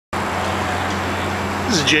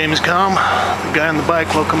This is James Kalm, the guy on the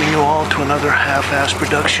bike, welcoming you all to another half-assed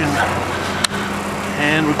production.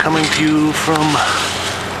 And we're coming to you from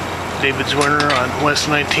David Zwirner on West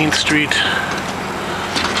 19th Street.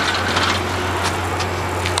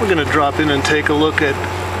 We're going to drop in and take a look at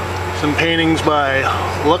some paintings by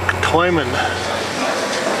Luc Tuymans.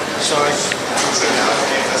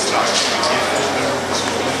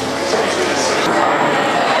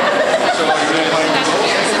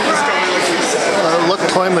 Luc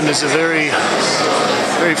Tuymans is a very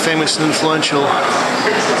famous and influential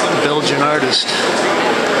Belgian artist,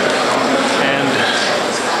 and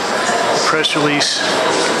the press release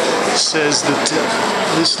says that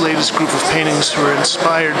this latest group of paintings were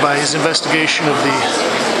inspired by his investigation of the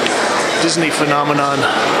Disney phenomenon.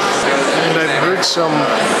 And I've heard some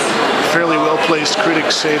fairly well-placed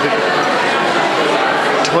critics say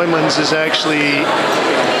that Tuymans is actually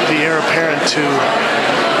the heir apparent to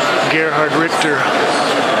Gerhard Richter.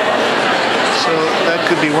 So that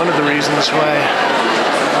could be one of the reasons why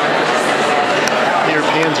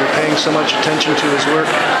Europeans are paying so much attention to his work.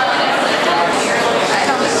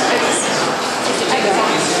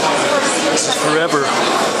 This is Forever,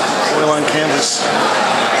 oil on canvas,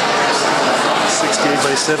 68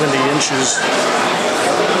 by 70 inches.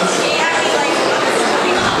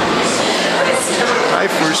 I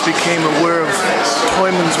first became aware of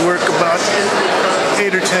Tuymans' work about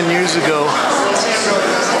 8 or 10 years ago,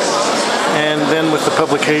 and then with the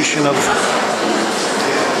publication of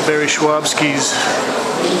Barry Schwabsky's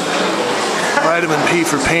Vitamin P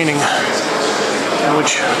for Painting, in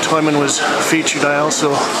which Tuymans was featured, I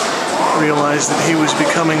also realized that he was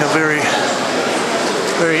becoming a very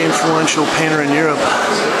influential painter in Europe.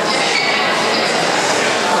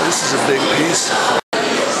 Oh, this is a big piece.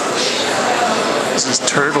 This is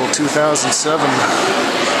Turtle 2007,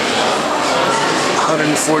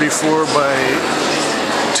 144 by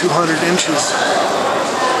 200 inches.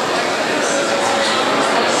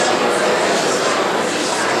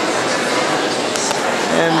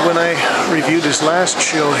 And when I reviewed his last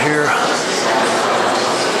show here,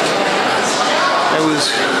 I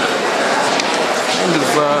was kind of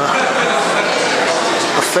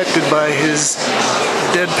affected by his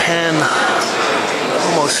deadpan,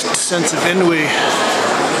 almost sense of ennui,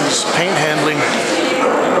 his paint handling.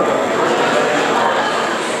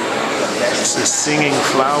 It's a singing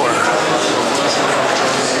flower.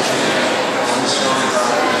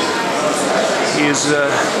 He has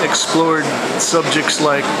explored subjects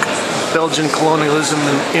like Belgian colonialism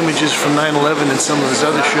and images from 9/11 in some of his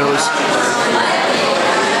other shows.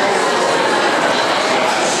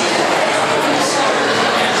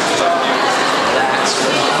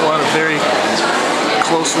 A lot of very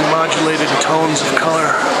closely modulated tones of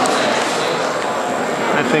color.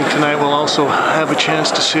 I think tonight we'll also have a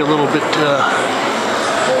chance to see a little bit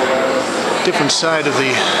different side of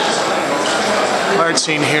the art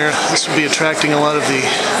scene here. This will be attracting a lot of the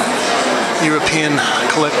European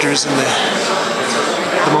collectors and the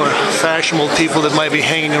more fashionable people that might be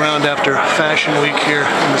hanging around after Fashion Week here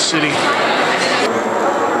in the city.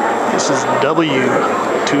 This is W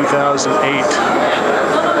 2008.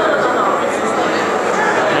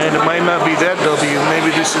 And it might not be that W,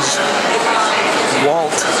 maybe this is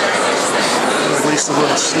Walt, or at least a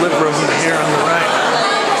little sliver of him here on the right.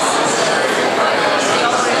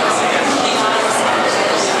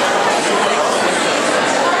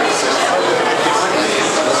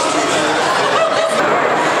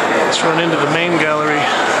 Let's run into the main gallery.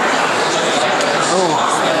 Oh,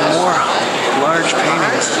 more large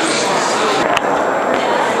paintings.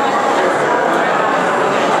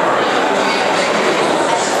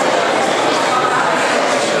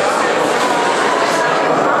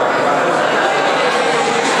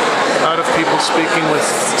 People speaking with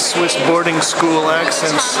Swiss boarding school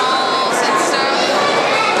accents.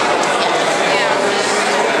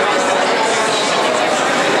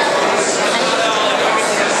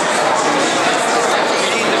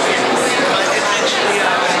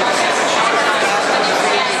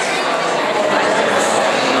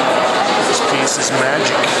 This piece is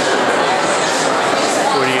Magic,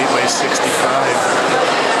 48 by 65.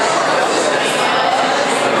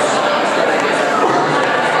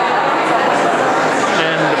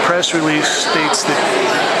 Press release states that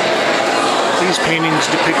these paintings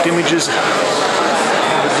depict images of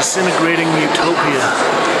a disintegrating utopia,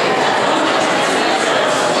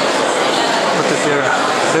 but that they're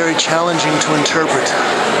very challenging to interpret.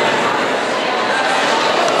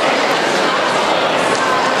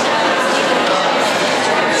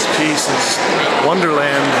 This piece is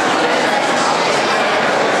Wonderland,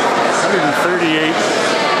 138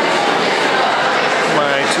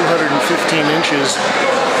 by 215 inches.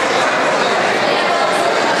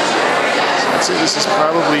 I'd say this is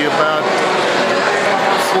probably about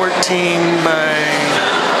 14 by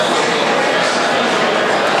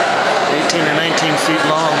 18 or 19 feet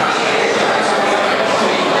long.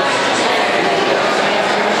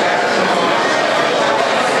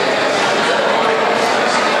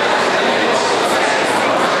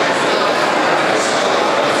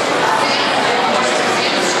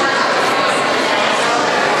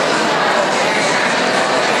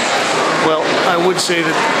 Well, I would say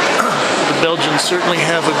that the Belgians certainly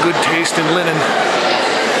have a good taste in linen.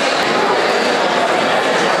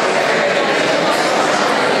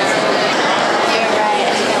 You're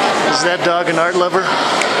right. Is that dog an art lover?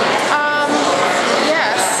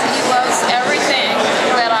 Yes, he loves everything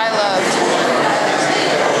that I loved.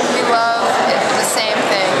 We love the same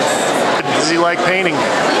things. Does he like painting?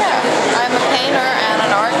 Yeah, I'm a painter and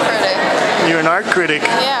an art critic. You're an art critic.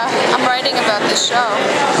 Yeah, I'm writing about this show.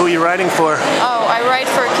 Who are you writing for? Oh, I write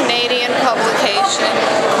for a Canadian publication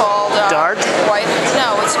called Dart?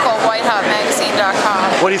 It's called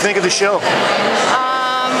whitehotmagazine.com. What do you think of the show? Well,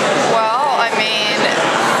 I mean,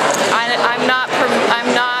 I'm not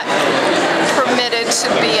permitted to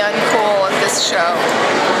be uncool at this show.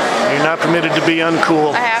 You're not permitted to be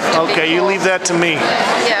uncool. I have to be Okay, you cool. leave that to me.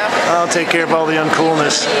 Yeah. I'll take care of all the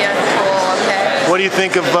uncoolness. Be uncool, okay. What do you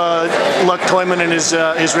think of Luc Tuymans and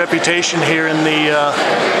his reputation here in the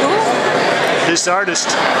Who? this artist?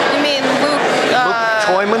 You mean Luc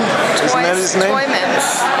Tuymans? Isn't that his name?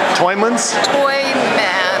 Tuymans. Tuymans?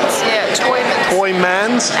 Tuymans. Yeah, Tuymans.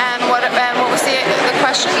 Tuymans? And what was the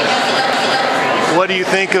question? What do you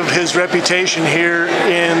think of his reputation here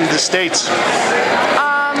in the States?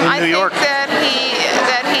 I New York? think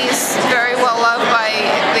that he's very well loved by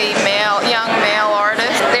the young male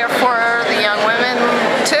artists. Therefore, the young women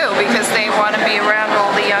too, because they want to be around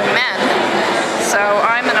all the young men. So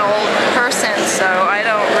I'm an old person, so I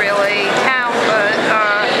don't really count, but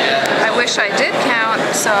I wish I did count.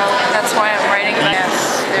 So that's why I'm writing about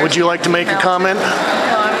it. Would you like to make a comment?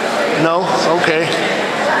 No? Okay.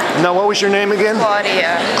 Now, what was your name again?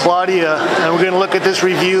 Claudia. Claudia. And we're going to look at this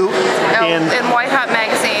review in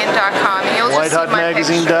whitehotmagazine.com.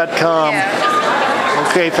 whitehotmagazine.com. Yeah.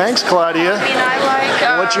 Okay, thanks, Claudia. I mean, I like...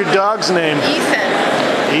 What's your dog's name? Ethan.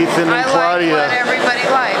 Ethan and Claudia. I like what everybody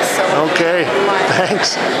likes. So Okay,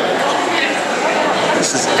 thanks.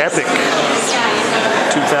 This is epic.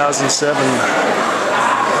 2007,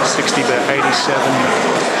 60 by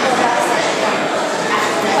 87.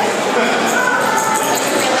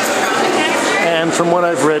 And from what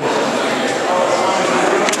I've read,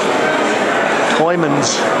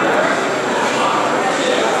 Tuymans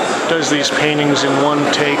does these paintings in one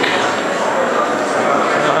take.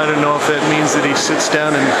 I don't know if that means that he sits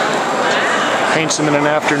down and paints them in an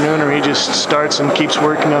afternoon, or he just starts and keeps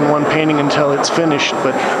working on one painting until it's finished,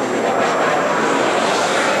 but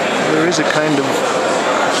there is a kind of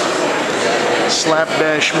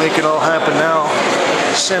slapdash, make it all happen now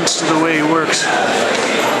sense to the way he works.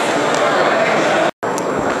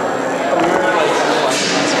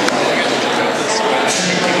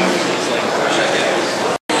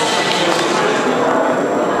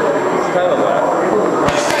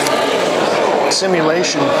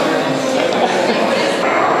 Simulation.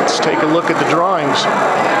 Let's take a look at the drawings.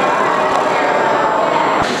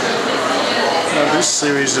 Now, this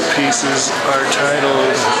series of pieces are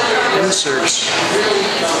titled Inserts.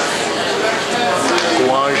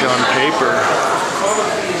 Gouache on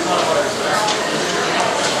paper.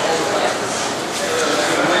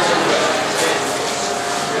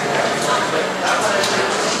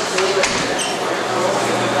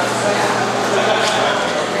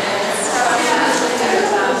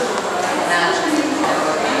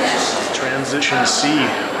 Transition C,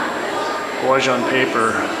 gouache on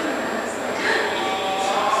paper,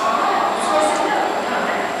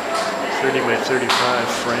 30 by 35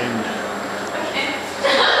 framed.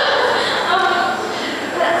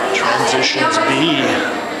 Transitions B.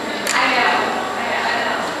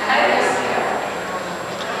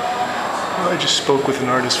 Well, I just spoke with an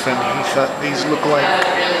artist friend. He thought these look like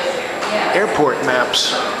airport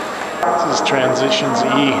maps. This is Transitions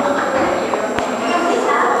E,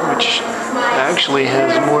 which actually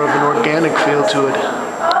has more of an organic feel to it.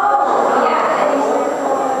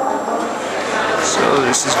 So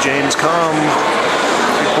this is James Kalm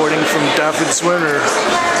reporting from Zwirner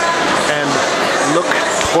and Luc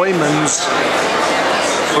Tuymans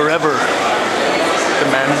forever. The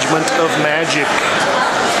management of magic.